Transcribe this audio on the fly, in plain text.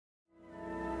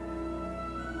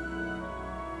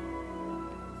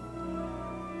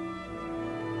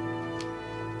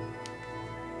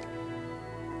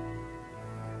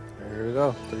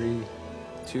go. 3,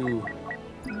 2.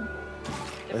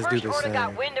 Let's do this First Order thing.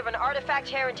 got wind of an artifact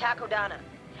here in Takodana,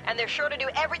 and they're sure to do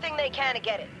everything they can to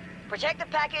get it. Protect the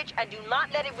package and do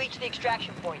not let it reach the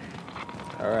extraction point.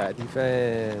 Alright,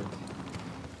 defend.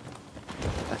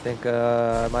 I think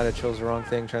I might have chose the wrong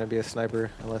thing trying to be a sniper,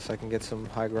 unless I can get some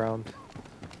high ground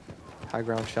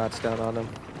shots down on them.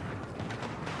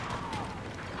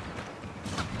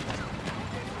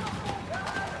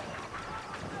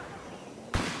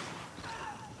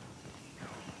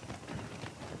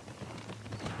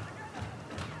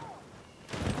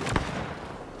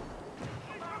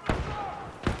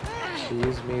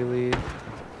 She's melee,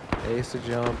 ace to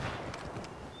jump.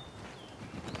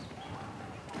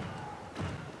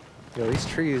 Yo, these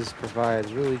trees provide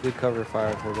really good cover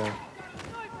fire for them.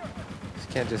 Just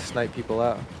can't just snipe people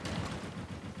out.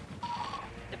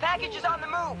 The package is on the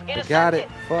move. I got it.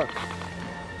 Fuck.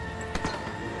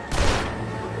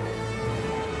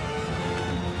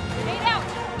 Grenade out.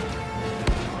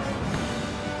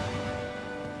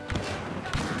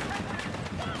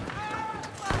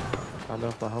 I don't know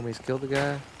if my homies killed the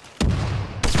guy.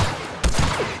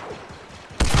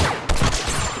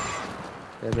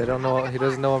 Yeah, they don't know. He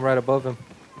doesn't know I'm right above him.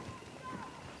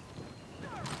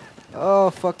 Oh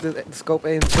fuck! The scope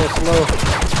aims so slow.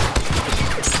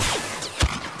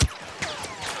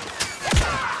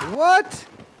 What?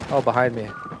 Oh, behind me.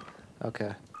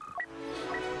 Okay.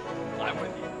 I'm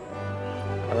with you.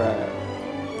 All right.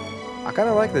 I kind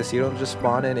of like this. You don't just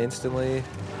spawn in instantly,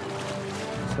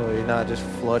 so you're not just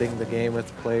flooding the game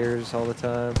with players all the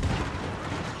time.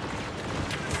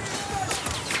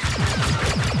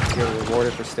 You get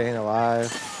rewarded for staying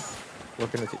alive,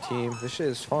 working with your team. This shit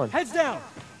is fun. Heads down.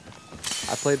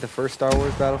 I played the first Star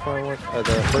Wars Battlefront one, or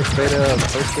the first beta of the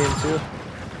first game too.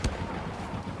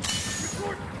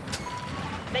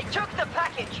 They took the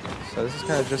package. So this is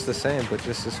kind of just the same, but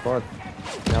just as fun.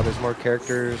 Now there's more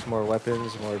characters, more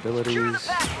weapons, more abilities.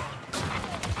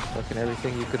 Fucking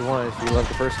everything you could want if you loved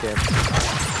the first game.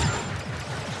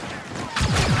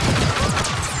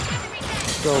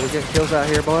 So we're getting kills out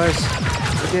here, boys.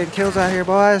 We're getting kills out here,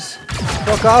 boys.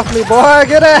 Fuck off me, boy.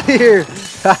 Get out of here.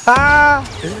 Haha.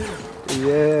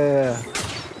 Yeah.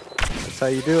 That's how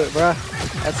you do it, bruh.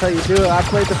 That's how you do it. I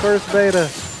played the first beta.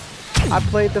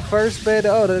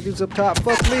 Oh, that dude's up top.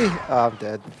 Fuck me. Oh, I'm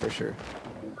dead for sure.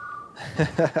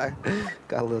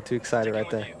 Got a little too excited right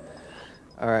there.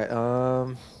 All right.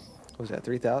 What was that?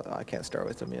 3,000? Oh, I can't start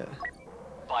with them yet.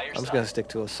 I'm just gonna stick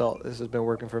to assault. This has been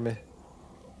working for me.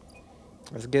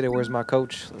 Let's get it. Where's my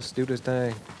coach? Let's do this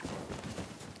thing.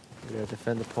 We gotta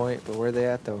defend the point, but where are they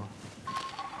at though?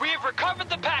 We have recovered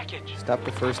the package. Stop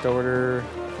the First Order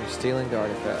from stealing the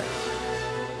artifact.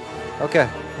 Okay.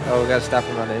 Oh, we gotta stop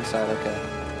them on the inside. Okay.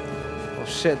 Well,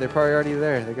 shit. They're probably already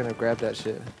there. They're gonna grab that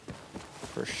shit.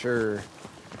 For sure.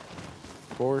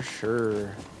 For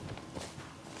sure.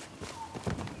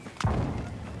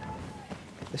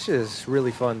 This shit is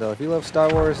really fun though. If you love Star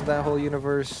Wars and that whole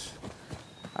universe,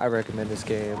 I recommend this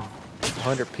game.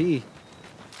 100p.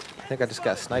 I think I just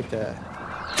got sniped at.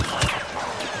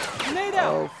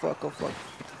 Oh fuck, oh fuck.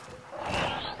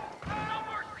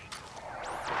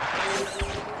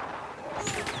 I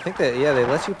think that, yeah, they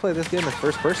let you play this game in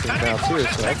first person now too,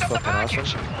 so that's fucking awesome.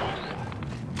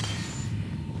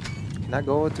 Can I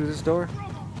go through this door?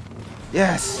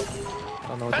 Yes! I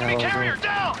don't know what the hell I'm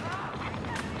doing.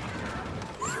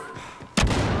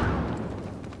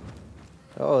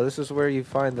 Oh, this is where you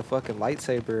find the fucking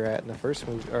lightsaber at in the first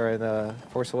movie, or in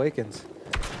Force Awakens.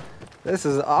 This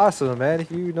is awesome, man. If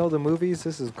you know the movies,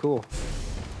 this is cool.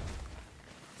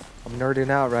 I'm nerding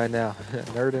out right now.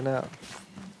 Nerding out.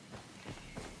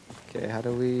 Okay, how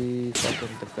do we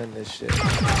fucking defend this shit?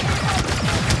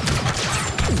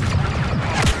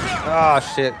 Oh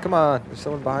shit, come on. There's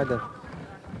someone behind them.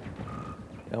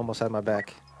 They almost had my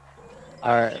back.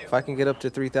 Alright, if I can get up to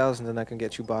 3,000, then I can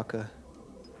get Chewbaca.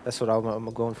 That's what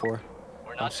I'm going for.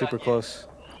 I'm super close.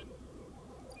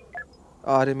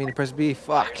 Oh, I didn't mean to press B.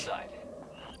 Fuck.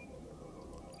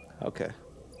 Okay.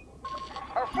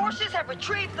 Our forces have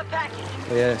retrieved the package.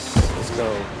 Yes, let's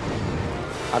go.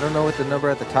 I don't know what the number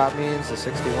at the top means, the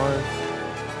 61.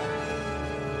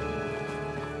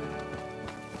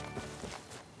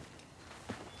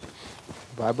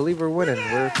 But I believe we're winning.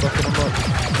 We're fucking them up.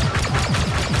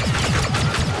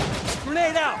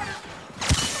 Grenade out.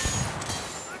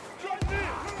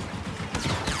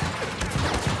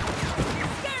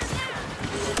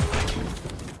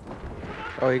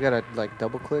 Oh, you gotta like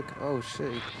double click? Oh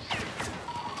shit.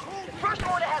 First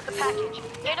Order has the package.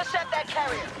 Intercept that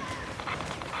carrier.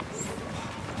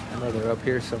 I know they're up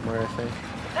here somewhere, I think.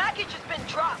 The package has been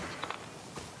dropped.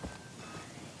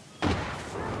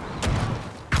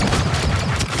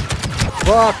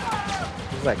 Fuck!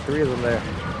 There's like 3 of them there.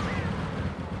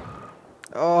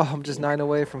 Oh, I'm just 9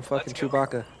 away from fucking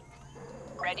Chewbaca.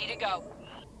 Ready to go.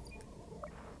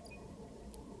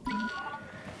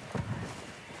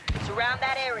 Surround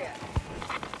that area.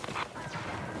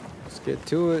 Let's get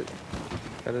to it.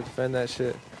 Gotta defend that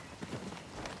shit.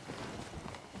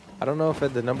 I don't know if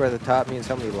the number at the top means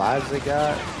how many lives they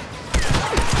got.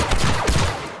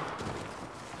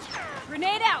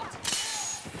 Grenade out!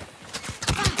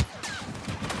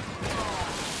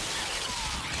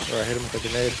 Alright, hit him with a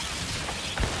grenade.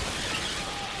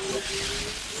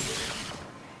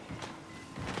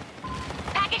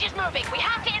 Package is moving. We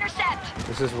have to intercept.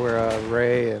 This is where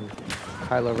Rey and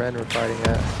Kylo Ren were fighting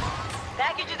at.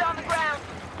 Package is on the ground.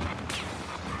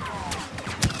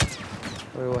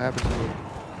 Wait, what happens when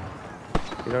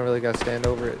you don't really gotta stand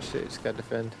over it? Shit, you just gotta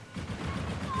defend.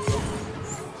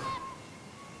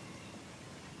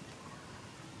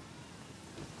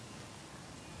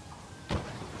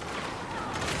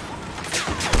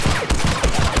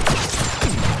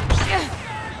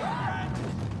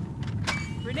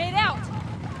 Grenade out!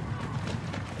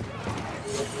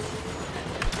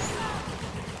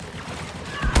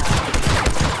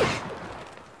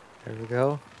 There we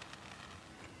go.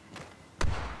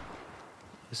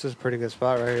 This is a pretty good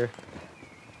spot right here.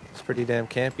 It's pretty damn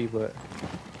campy, but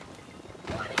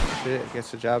shit,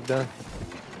 gets the job done.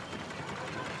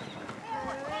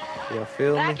 Y'all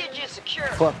feel me? Package is secure.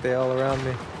 Fuck, they all around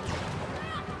me.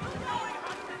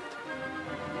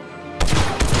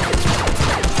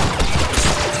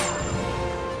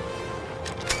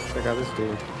 Check out this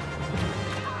dude.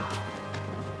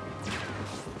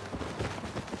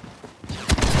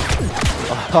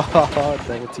 Oh,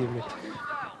 double team me.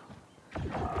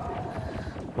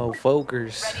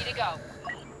 Mofokers. Ready to go.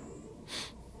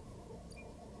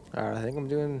 Alright, I think I'm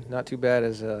doing not too bad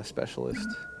as a specialist,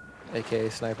 aka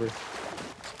sniper.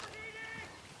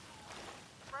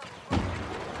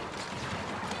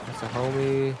 That's a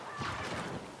homie.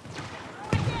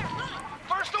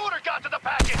 First order got to the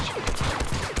package.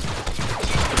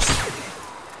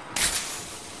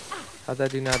 How'd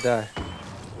that dude not die?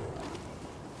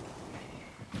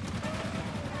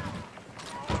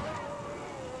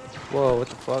 Whoa, what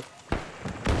the fuck?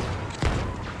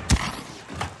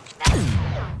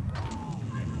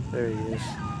 There he is.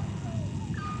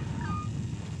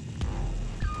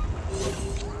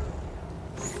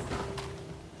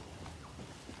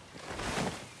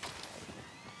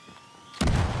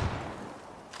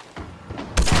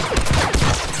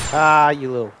 Ah,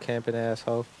 you little camping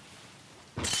asshole.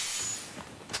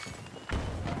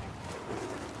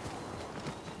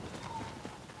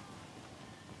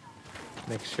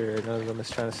 Make sure none of them is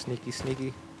trying to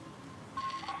sneaky.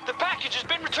 The package has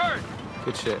been returned.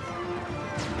 Good shit.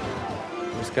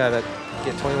 Just gotta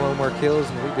get 21 more kills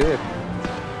and we're good.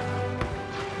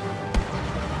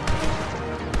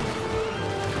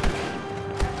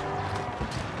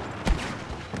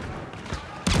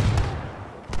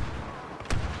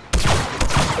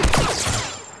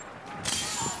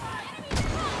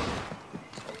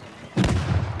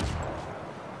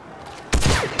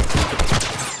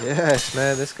 Yes,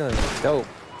 man, this gun is dope.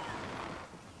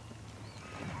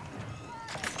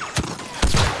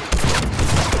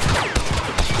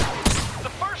 The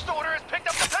first order has picked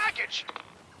up the package.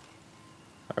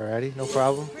 Alrighty, no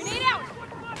problem. Grenade out!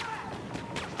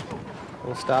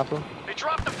 We'll stop him. They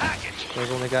dropped the package.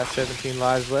 They've only got 17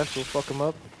 lives left. We'll fuck them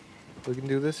up. We can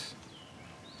do this.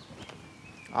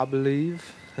 I believe.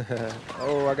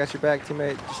 Oh, I got your back,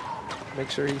 teammate. Just make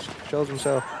sure he shows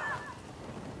himself.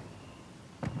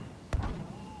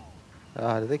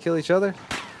 Did they kill each other?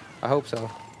 I hope so.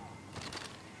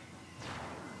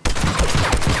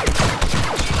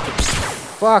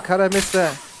 Fuck, how'd I miss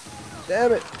that?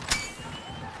 Damn it.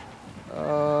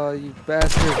 Oh, you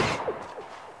bastard.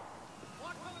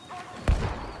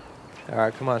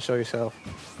 Alright, come on, show yourself.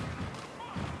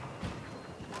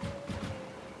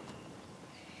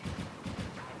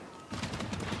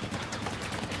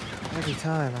 Every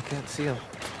time, I can't see him.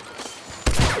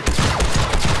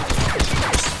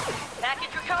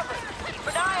 Package recovered. Keep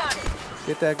an eye on it.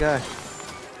 Get that guy.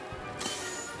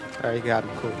 Alright, you got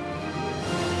him. Cool.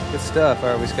 Good stuff.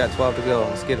 Alright, we just got 12 to go.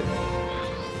 Let's get it.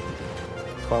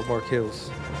 12 more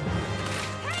kills.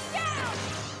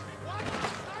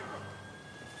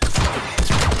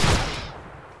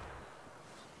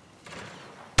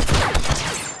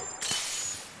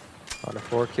 On a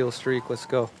 4-kill streak. Let's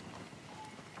go.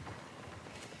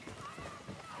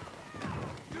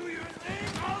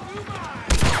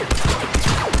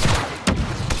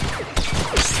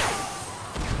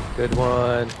 Good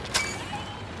one.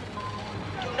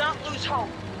 Do not lose hope.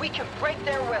 We can break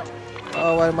their will.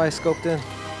 Oh, why am I scoped in?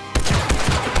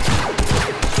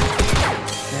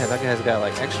 Yeah, that guy's got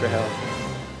like extra health.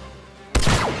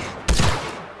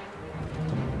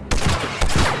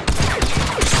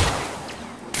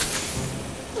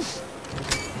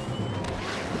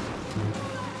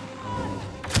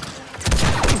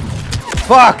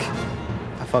 Fuck!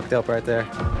 I fucked up right there.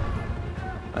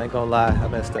 I ain't gonna lie, I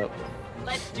messed up.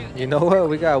 You know what?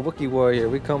 We got a Wookie warrior.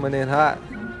 We coming in hot.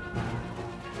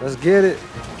 Let's get it.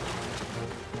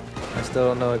 I still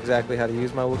don't know exactly how to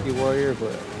use my Wookie warrior,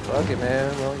 but fuck it,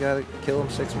 man. We only gotta kill him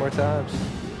 6 more times.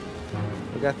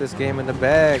 We got this game in the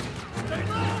bag.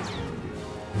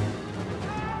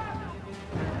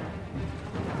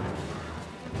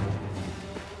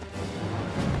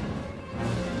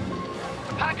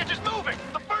 The package is moving!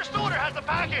 The First Order has the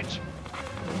package!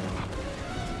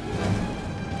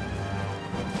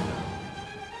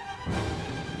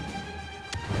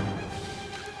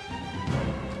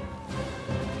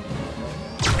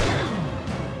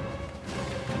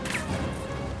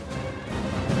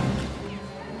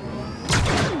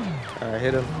 Alright,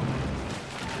 hit him.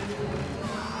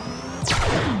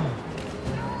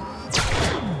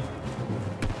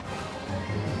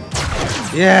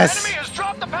 Yes! Enemy has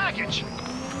dropped the package!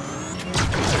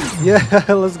 Yeah,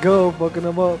 let's go, fucking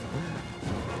them up.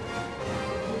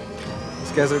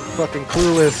 These guys are fucking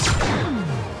clueless.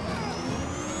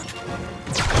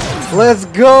 Let's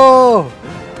go!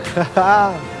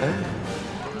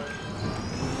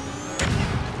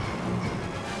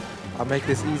 I'll make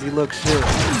this easy look shit.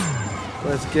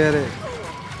 Let's get it.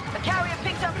 The carrier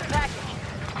picked up the package.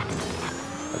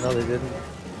 I know they didn't.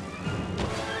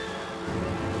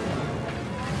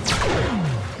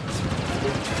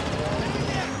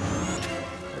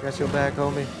 I got your back,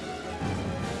 homie.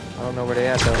 I don't know where they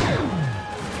at though.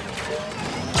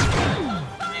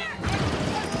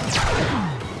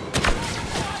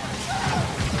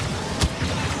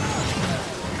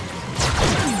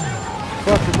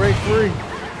 Fucking break free.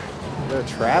 Is that a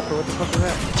trap or what the fuck is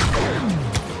that?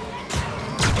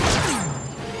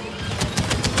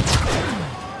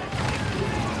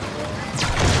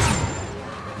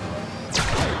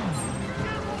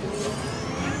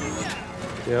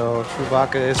 Yo,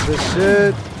 Chewbaca is the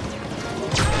shit.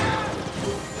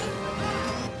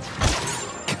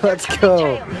 Let's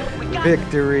go.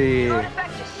 Victory.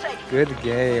 Good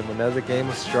game. Another game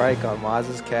of Strike on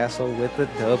Maz's Castle with the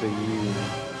W.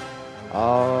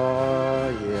 Oh,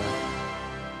 yeah.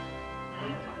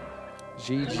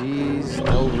 GG's,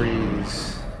 no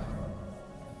rees.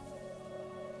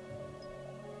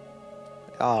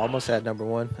 Oh, almost had number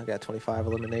 1. I got 25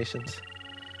 eliminations.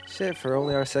 Shit, for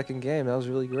only our 2nd game, that was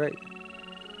really great.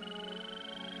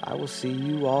 I will see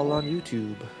you all on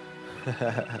YouTube.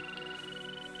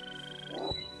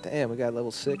 Damn, we got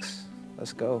level 6.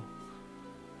 Let's go.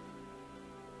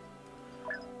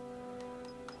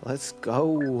 Let's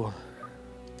go.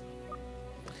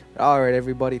 Alright,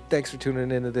 everybody. Thanks for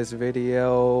tuning into this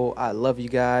video. I love you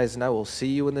guys, and I will see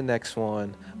you in the next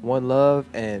one. One love,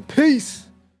 and peace!